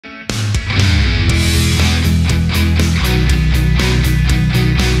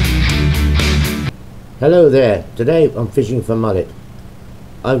Hello there, today I'm fishing for mullet.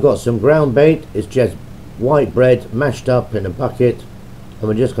 I've got some ground bait. It's just white bread mashed up in a bucket, and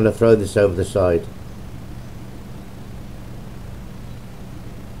we're just going to throw this over the side.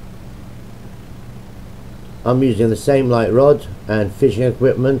 I'm using the same light rod and fishing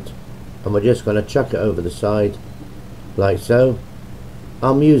equipment, and we're just going to chuck it over the side like so.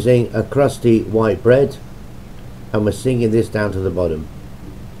 I'm using a crusty white bread, and we're sinking this down to the bottom.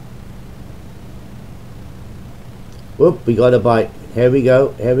 Whoop, we got a bite. Here we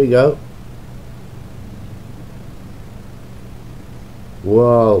go, here we go.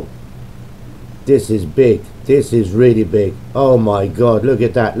 Whoa, this is big. This is really big. Oh my god, look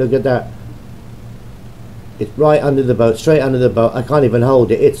at that, look at that. It's right under the boat, straight under the boat. I can't even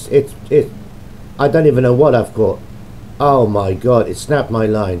hold it. It's I don't even know what I've caught. Oh my god, it snapped my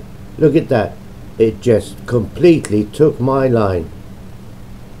line. Look at that. It just completely took my line.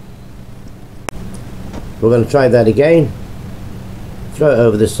 We're going to try that again. Throw it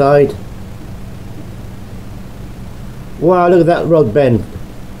over the side. Wow, look at that rod bend.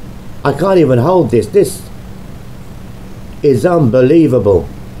 I can't even hold this. This is unbelievable.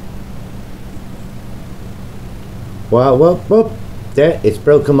 Wow, whoop, whoop. There, it's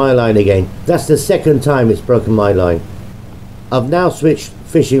broken my line again. That's the second time it's broken my line. I've now switched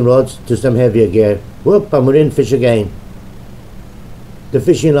fishing rods to some heavier gear. Whoop, and we're in fish again. The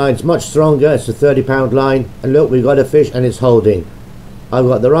fishing line's much stronger. It's a 30-pound line, and look, we've got a fish and it's holding. I've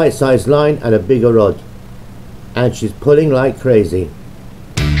got the right size line and a bigger rod, and she's pulling like crazy.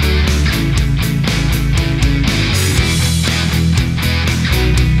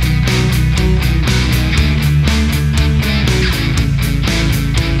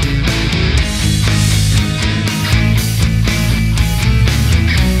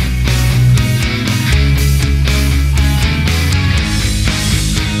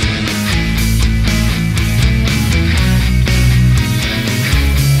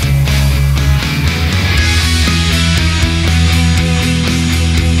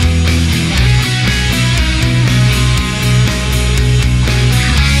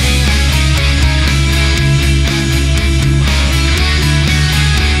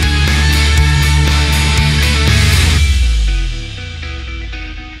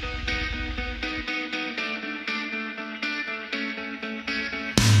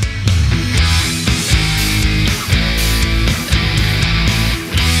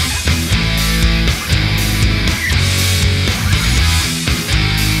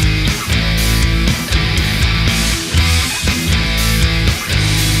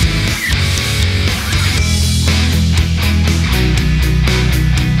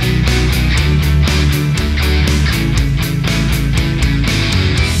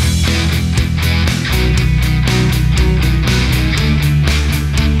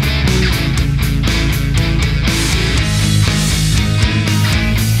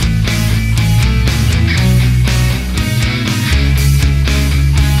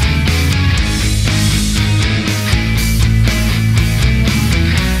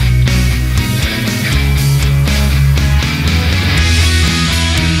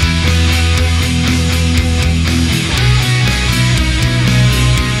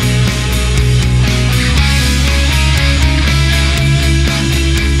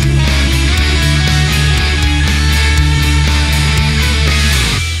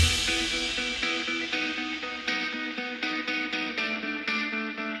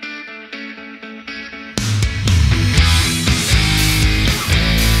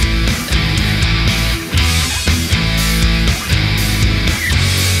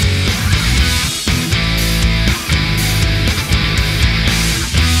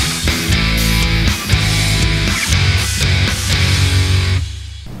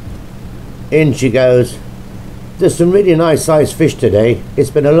 In she goes. There's some really nice sized fish today. It's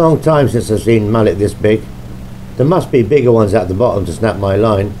been a long time since I've seen mullet this big. There must be bigger ones at the bottom to snap my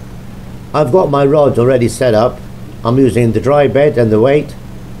line. I've got my rods already set up. I'm using the dry bed and the weight,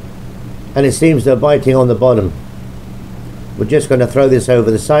 and it seems they're biting on the bottom. We're just going to throw this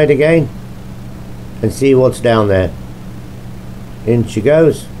over the side again and see what's down there. In she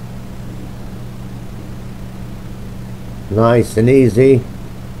goes. Nice and easy.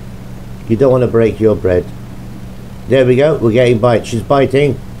 You don't want to break your bread. There we go, we're getting bite. She's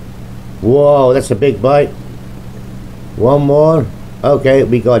biting. Whoa, that's a big bite. One more. Okay,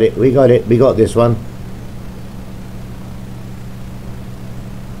 we got it, we got it, we got this one.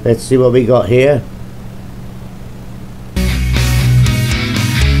 Let's see what we got here.